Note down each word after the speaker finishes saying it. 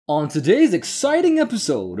On today's exciting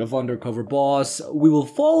episode of Undercover Boss, we will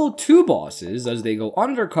follow two bosses as they go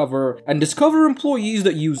undercover and discover employees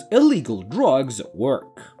that use illegal drugs at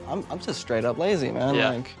work. I'm just straight up lazy, man. Yeah.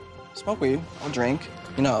 Like, smoke weed, I'll drink.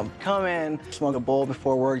 You know, come in, smoke a bowl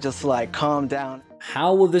before work just to like calm down.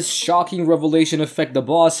 How will this shocking revelation affect the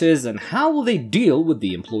bosses, and how will they deal with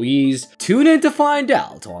the employees? Tune in to find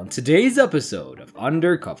out on today's episode of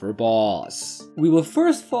Undercover Boss. We will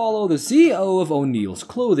first follow the CEO of O'Neill's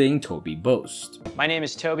Clothing, Toby Boast. My name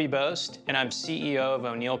is Toby Boast, and I'm CEO of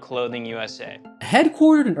O'Neill Clothing USA.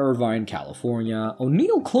 Headquartered in Irvine, California,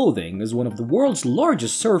 O'Neill Clothing is one of the world's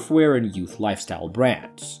largest surfwear and youth lifestyle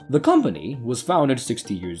brands. The company was founded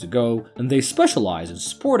 60 years ago, and they specialize in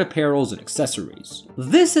sport apparels and accessories.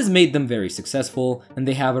 This has made them very successful, and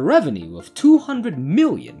they have a revenue of $200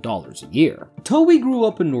 million a year. Toby grew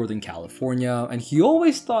up in Northern California, and he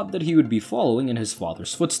always thought that he would be following in his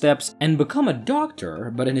father's footsteps and become a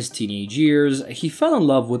doctor, but in his teenage years, he fell in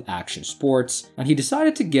love with action sports, and he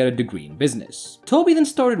decided to get a degree in business. Toby then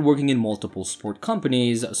started working in multiple sport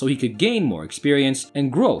companies so he could gain more experience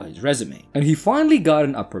and grow his resume. And he finally got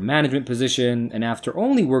an upper management position, and after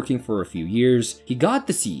only working for a few years, he got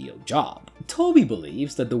the CEO job. Toby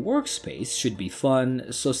believes that the workspace should be fun,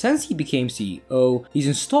 so since he became CEO, he's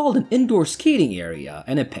installed an indoor skating area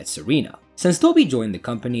and a pets arena. Since Toby joined the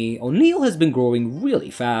company, O'Neill has been growing really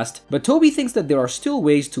fast, but Toby thinks that there are still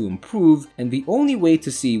ways to improve, and the only way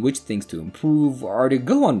to see which things to improve are to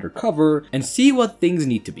go undercover and see what things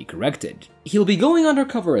need to be corrected. He'll be going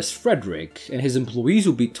undercover as Frederick, and his employees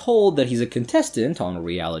will be told that he's a contestant on a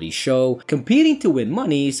reality show, competing to win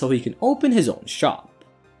money so he can open his own shop.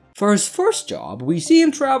 For his first job, we see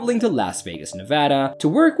him traveling to Las Vegas, Nevada to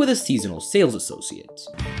work with a seasonal sales associate.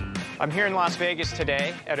 I'm here in Las Vegas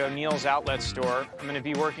today at O'Neill's outlet store. I'm going to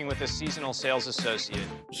be working with a seasonal sales associate.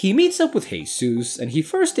 He meets up with Jesus, and he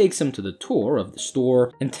first takes him to the tour of the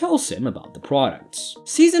store and tells him about the products.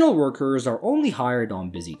 Seasonal workers are only hired on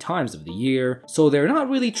busy times of the year, so they're not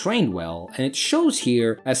really trained well, and it shows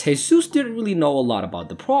here as Jesus didn't really know a lot about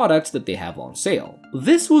the products that they have on sale.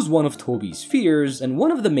 This was one of Toby's fears and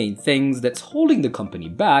one of the main things that's holding the company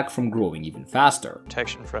back from growing even faster.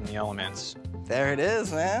 Protection from the elements. There it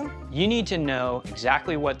is, man. You need to know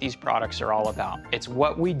exactly what these products are all about. It's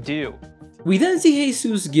what we do. We then see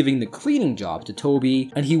Jesus giving the cleaning job to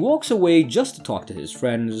Toby, and he walks away just to talk to his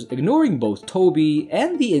friends, ignoring both Toby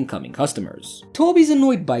and the incoming customers. Toby's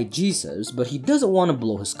annoyed by Jesus, but he doesn't want to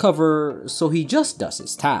blow his cover, so he just does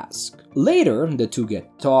his task. Later, the two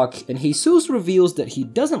get to talk, and Jesus reveals that he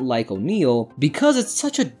doesn't like O'Neill because it's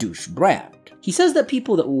such a douche brand. He says that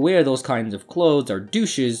people that wear those kinds of clothes are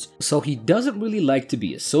douches, so he doesn't really like to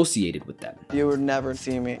be associated with them. You would never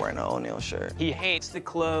see me wearing an O'Neill shirt. He hates the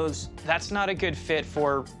clothes. That's not a good fit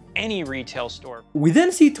for any retail store. We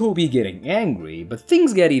then see Toby getting angry, but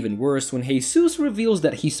things get even worse when Jesus reveals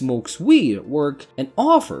that he smokes weed at work and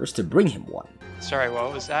offers to bring him one. Sorry,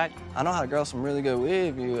 what was that? I know how to grow some really good weed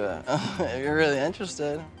if you're really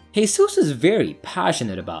interested. Jesus is very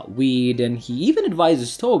passionate about weed, and he even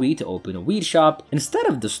advises Toby to open a weed shop instead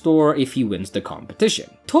of the store if he wins the competition.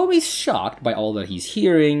 Toby's shocked by all that he's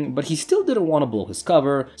hearing, but he still didn't want to blow his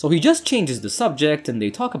cover, so he just changes the subject and they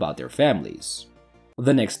talk about their families.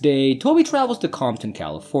 The next day, Toby travels to Compton,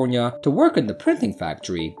 California to work in the printing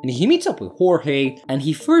factory, and he meets up with Jorge, and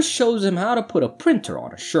he first shows him how to put a printer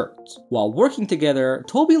on a shirt. While working together,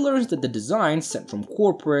 Toby learns that the designs sent from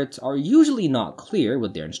corporate are usually not clear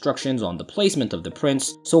with their instructions on the placement of the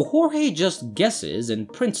prints, so Jorge just guesses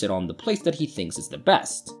and prints it on the place that he thinks is the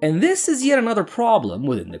best. And this is yet another problem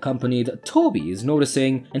within the company that Toby is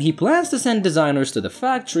noticing, and he plans to send designers to the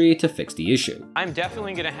factory to fix the issue. I'm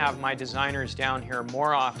definitely going to have my designers down here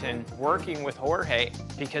more often working with Jorge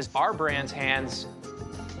because our brand's hands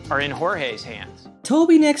are in Jorge's hands.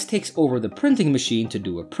 Toby next takes over the printing machine to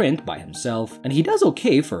do a print by himself, and he does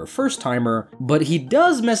okay for a first-timer, but he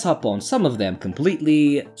does mess up on some of them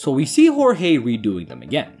completely, so we see Jorge redoing them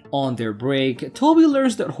again. On their break, Toby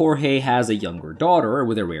learns that Jorge has a younger daughter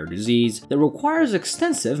with a rare disease that requires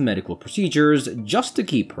extensive medical procedures just to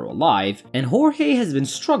keep her alive, and Jorge has been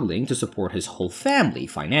struggling to support his whole family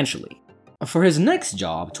financially. For his next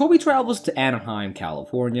job, Toby travels to Anaheim,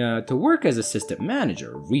 California to work as assistant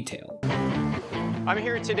manager of retail. I'm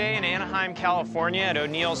here today in Anaheim, California at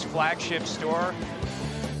O'Neill's flagship store.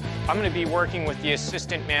 I'm going to be working with the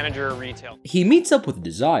assistant manager of retail. He meets up with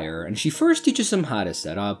Desire, and she first teaches him how to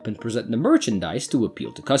set up and present the merchandise to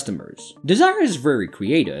appeal to customers. Desire is very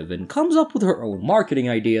creative and comes up with her own marketing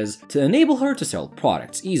ideas to enable her to sell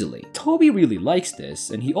products easily. Toby really likes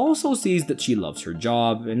this, and he also sees that she loves her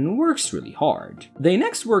job and works really hard. They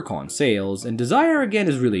next work on sales, and Desire again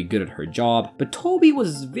is really good at her job, but Toby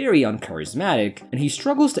was very uncharismatic, and he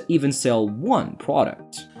struggles to even sell one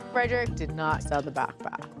product. Frederick did not sell the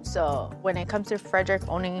backpack. So when it comes to Frederick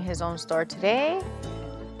owning his own store today,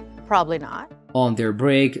 probably not. On their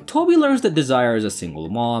break, Toby learns that Desire is a single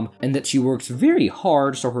mom and that she works very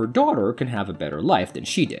hard so her daughter can have a better life than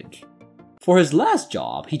she did. For his last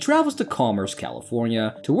job, he travels to Commerce,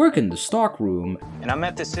 California to work in the stockroom. And I'm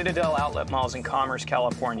at the Citadel Outlet Malls in Commerce,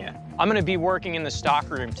 California. I'm going to be working in the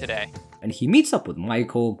stockroom today. And he meets up with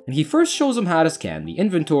Michael, and he first shows him how to scan the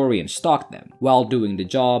inventory and stock them. While doing the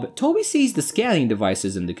job, Toby sees the scanning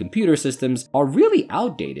devices in the computer systems are really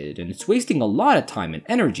outdated and it's wasting a lot of time and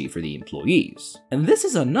energy for the employees. And this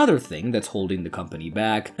is another thing that's holding the company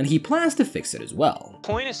back, and he plans to fix it as well.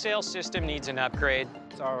 Point of sale system needs an upgrade.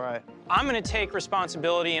 It's all right. I'm going to take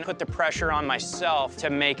responsibility and put the pressure on myself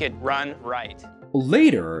to make it run right.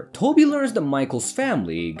 Later, Toby learns that Michael's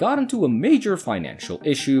family got into a major financial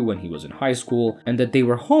issue when he was in high school and that they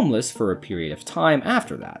were homeless for a period of time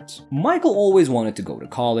after that. Michael always wanted to go to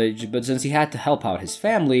college, but since he had to help out his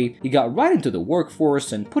family, he got right into the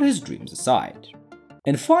workforce and put his dreams aside.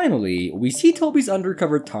 And finally, we see Toby's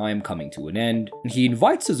undercover time coming to an end, and he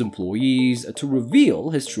invites his employees to reveal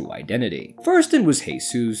his true identity. First in was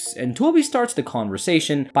Jesus, and Toby starts the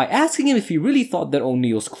conversation by asking him if he really thought that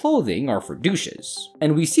O'Neill's clothing are for douches.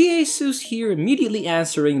 And we see Jesus here immediately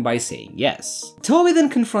answering by saying yes. Toby then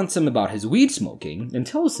confronts him about his weed smoking and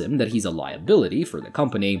tells him that he's a liability for the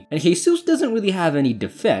company, and Jesus doesn't really have any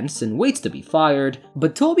defense and waits to be fired,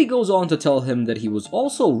 but Toby goes on to tell him that he was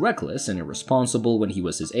also reckless and irresponsible when he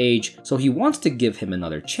was his age, so he wants to give him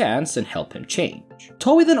another chance and help him change.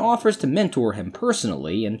 Toby then offers to mentor him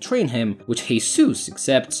personally and train him, which Jesus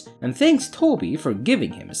accepts and thanks Toby for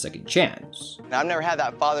giving him a second chance. I've never had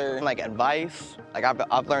that father advice.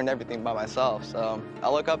 I've learned everything by myself, so I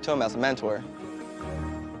look up to him as a mentor.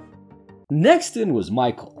 Next in was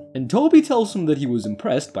Michael, and Toby tells him that he was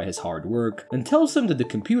impressed by his hard work and tells him that the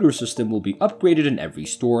computer system will be upgraded in every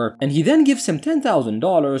store, and he then gives him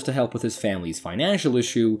 $10,000 to help with his family's financial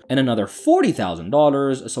issue and another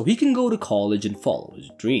 $40,000 so he can go to college and follow his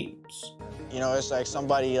dreams. You know, it's like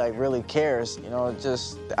somebody really cares, you know,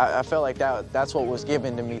 I felt like that's what was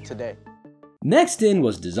given to me today. Next in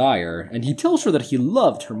was Desire, and he tells her that he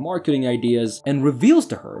loved her marketing ideas and reveals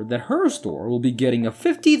to her that her store will be getting a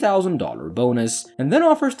 $50,000 bonus, and then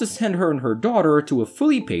offers to send her and her daughter to a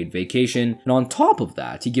fully paid vacation, and on top of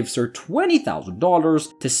that, he gives her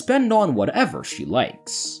 $20,000 to spend on whatever she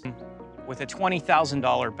likes. With a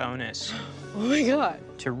 $20,000 bonus. Oh my God.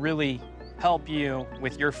 To really help you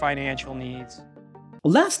with your financial needs.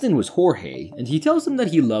 Last in was Jorge, and he tells him that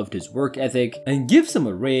he loved his work ethic and gives him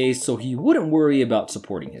a raise so he wouldn't worry about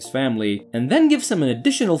supporting his family, and then gives him an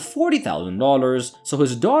additional $40,000 so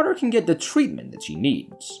his daughter can get the treatment that she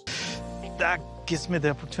needs. That gives me the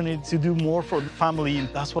opportunity to do more for the family.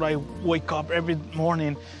 That's what I wake up every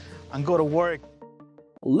morning and go to work.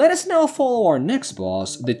 Let us now follow our next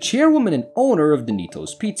boss, the chairwoman and owner of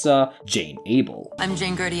Donato's Pizza, Jane Abel. I'm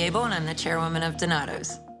Jane Gertie Abel, and I'm the chairwoman of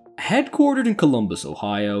Donato's. Headquartered in Columbus,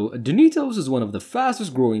 Ohio, Donato's is one of the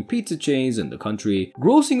fastest growing pizza chains in the country,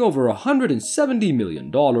 grossing over $170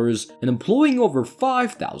 million and employing over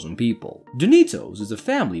 5,000 people. Donato's is a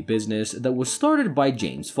family business that was started by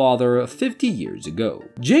Jane's father 50 years ago.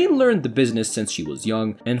 Jane learned the business since she was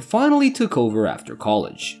young and finally took over after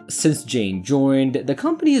college. Since Jane joined, the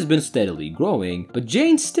company has been steadily growing, but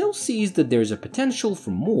Jane still sees that there's a potential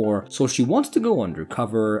for more, so she wants to go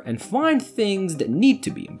undercover and find things that need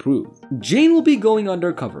to be improved. Jane will be going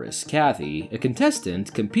undercover as Kathy, a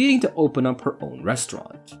contestant competing to open up her own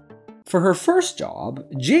restaurant. For her first job,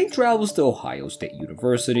 Jane travels to Ohio State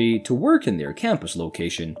University to work in their campus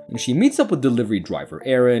location, and she meets up with delivery driver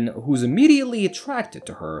Aaron, who's immediately attracted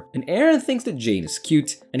to her, and Aaron thinks that Jane is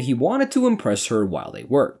cute, and he wanted to impress her while they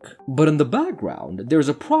work. But in the background, there's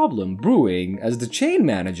a problem brewing as the chain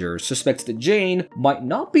manager suspects that Jane might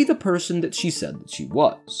not be the person that she said that she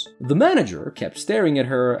was. The manager kept staring at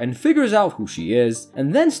her and figures out who she is,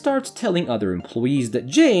 and then starts telling other employees that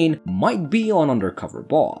Jane might be on Undercover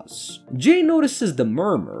Boss. Jane notices the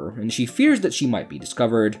murmur and she fears that she might be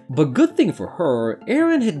discovered, but good thing for her,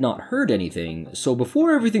 Erin had not heard anything, so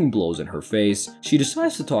before everything blows in her face, she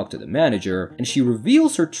decides to talk to the manager and she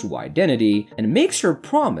reveals her true identity and makes her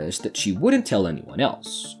promise that she wouldn't tell anyone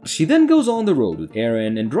else. She then goes on the road with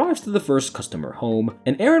Erin and drives to the first customer home,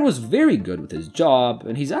 and Erin was very good with his job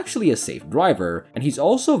and he's actually a safe driver, and he's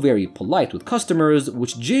also very polite with customers,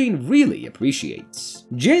 which Jane really appreciates.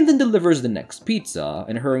 Jane then delivers the next pizza,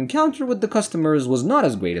 and her encounter with the customers was not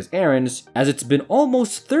as great as Erin's, as it's been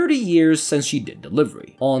almost 30 years since she did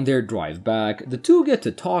delivery. On their drive back, the two get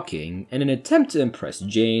to talking, and in an attempt to impress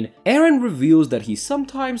Jane, Erin reveals that he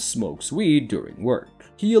sometimes smokes weed during work.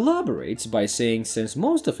 He elaborates by saying since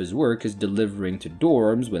most of his work is delivering to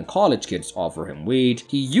dorms when college kids offer him weed,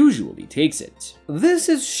 he usually takes it. This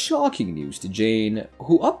is shocking news to Jane,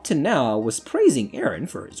 who up to now was praising Erin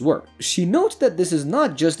for his work. She notes that this is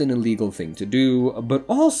not just an illegal thing to do, but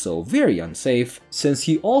also very unsafe, since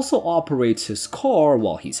he also operates his car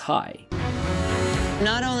while he's high.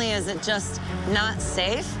 Not only is it just not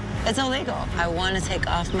safe, it's illegal. I want to take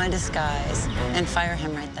off my disguise and fire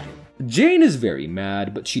him right then. Jane is very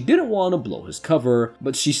mad, but she didn't want to blow his cover,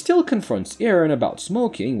 but she still confronts Erin about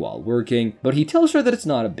smoking while working, but he tells her that it's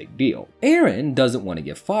not a big deal. Erin doesn't want to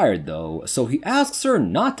get fired though, so he asks her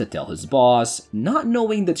not to tell his boss, not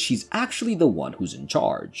knowing that she's actually the one who's in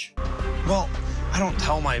charge. Well, I don't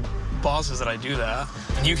tell my bosses that I do that,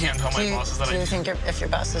 and you can't tell my bosses that I do. Do you think if your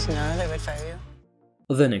bosses know, they would fire you?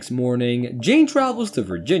 The next morning, Jane travels to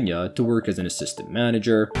Virginia to work as an assistant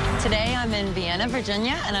manager. Today I'm in Vienna,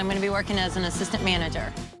 Virginia, and I'm going to be working as an assistant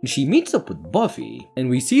manager. She meets up with Buffy, and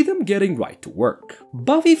we see them getting right to work.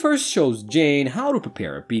 Buffy first shows Jane how to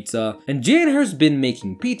prepare a pizza, and Jane has been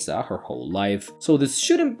making pizza her whole life, so this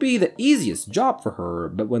shouldn't be the easiest job for her,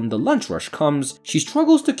 but when the lunch rush comes, she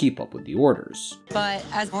struggles to keep up with the orders. But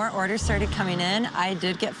as more orders started coming in, I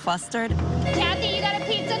did get flustered. Kathy, you got a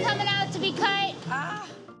pizza coming out to be cut?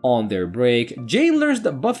 On their break, Jane learns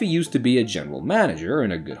that Buffy used to be a general manager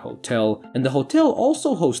in a good hotel, and the hotel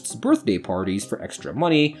also hosts birthday parties for extra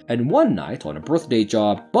money, and one night on a birthday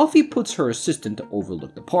job, Buffy puts her assistant to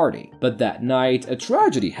overlook the party. But that night, a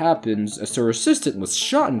tragedy happens as her assistant was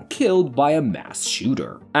shot and killed by a mass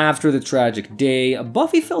shooter. After the tragic day,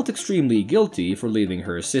 Buffy felt extremely guilty for leaving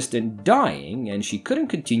her assistant dying, and she couldn't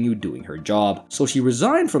continue doing her job, so she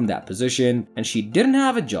resigned from that position, and she didn't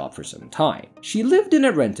have a job for some time. She lived in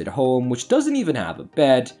a rented home which doesn't even have a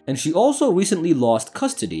bed, and she also recently lost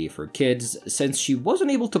custody of her kids since she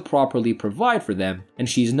wasn't able to properly provide for them, and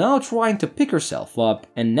she's now trying to pick herself up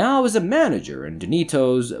and now is a manager in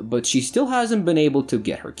Donato's, but she still hasn't been able to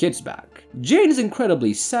get her kids back. Jane is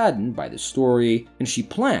incredibly saddened by the story, and she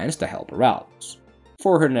plans to help her out.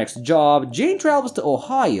 For her next job, Jane travels to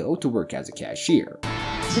Ohio to work as a cashier.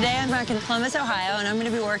 Today I'm back in Columbus, Ohio, and I'm going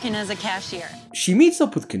to be working as a cashier. She meets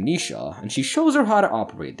up with Kanisha, and she shows her how to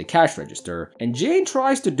operate the cash register, and Jane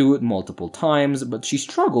tries to do it multiple times, but she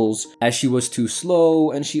struggles as she was too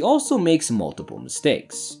slow, and she also makes multiple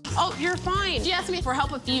mistakes. Oh, you're fine. She asked me for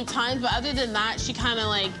help a few times, but other than that, she kind of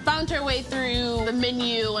like found her way through the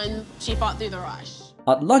menu and she fought through the rush.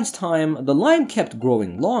 At lunchtime, the line kept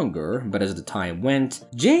growing longer, but as the time went,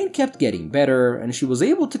 Jane kept getting better, and she was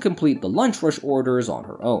able to complete the lunch rush orders on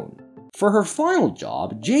her own. For her final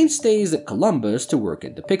job, Jane stays at Columbus to work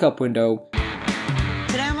at the pickup window.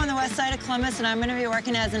 Today I'm on the west side of Columbus, and I'm going to be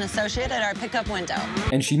working as an associate at our pickup window.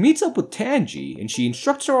 And she meets up with Tangi, and she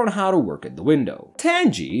instructs her on how to work at the window.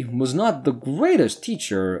 Tangi was not the greatest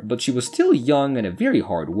teacher, but she was still young and a very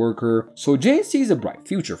hard worker, so Jane sees a bright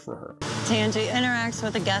future for her. Tangi interacts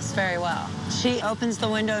with the guests very well. She opens the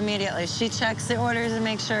window immediately. She checks the orders and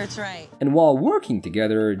makes sure it's right. And while working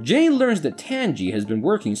together, Jane learns that Tangi has been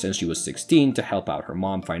working since she was 16 to help out her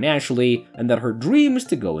mom financially, and that her dream is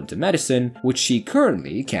to go into medicine, which she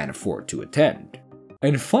currently can't afford to attend.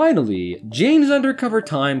 And finally, Jane's undercover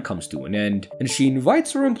time comes to an end, and she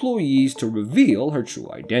invites her employees to reveal her true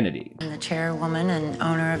identity. I'm the chairwoman and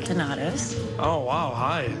owner of Donato's. Oh, wow,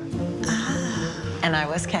 hi. And I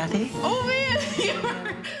was Kathy. Oh man,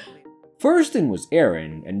 First in was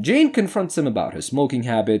Erin, and Jane confronts him about his smoking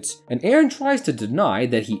habits, and Erin tries to deny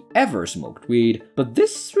that he ever smoked weed, but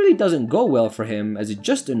this really doesn't go well for him as it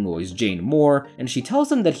just annoys Jane more, and she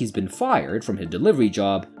tells him that he's been fired from his delivery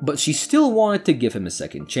job, but she still wanted to give him a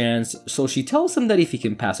second chance, so she tells him that if he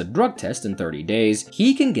can pass a drug test in 30 days,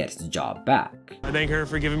 he can get his job back. I thank her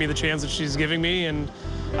for giving me the chance that she's giving me, and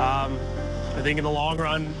I think in the long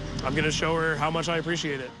run, I'm going to show her how much I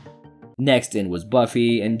appreciate it. Next in was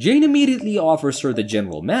Buffy, and Jane immediately offers her the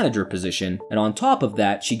general manager position, and on top of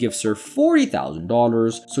that, she gives her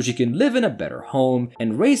 $40,000 so she can live in a better home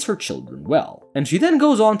and raise her children well. And she then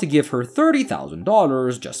goes on to give her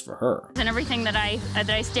 $30,000 just for her. And everything that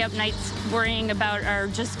I stay up nights worrying about are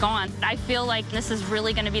just gone. I feel like this is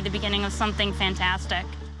really going to be the beginning of something fantastic.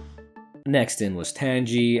 Next in was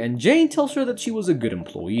Tangi, and Jane tells her that she was a good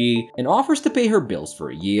employee and offers to pay her bills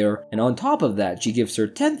for a year, and on top of that she gives her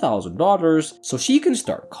 $10,000 so she can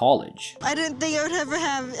start college. I didn't think I would ever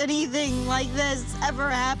have anything like this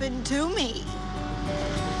ever happen to me.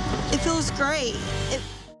 It feels great.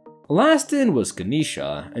 Last in was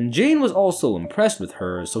Kanisha, and Jane was also impressed with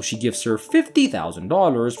her, so she gives her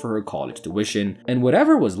 $50,000 for her college tuition, and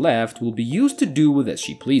whatever was left will be used to do with as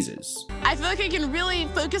she pleases. I feel like I can really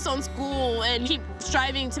focus on school and keep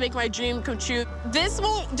striving to make my dream come true. This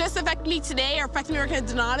won't just affect me today or affect me working at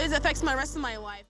Donnato, it affects my rest of my life.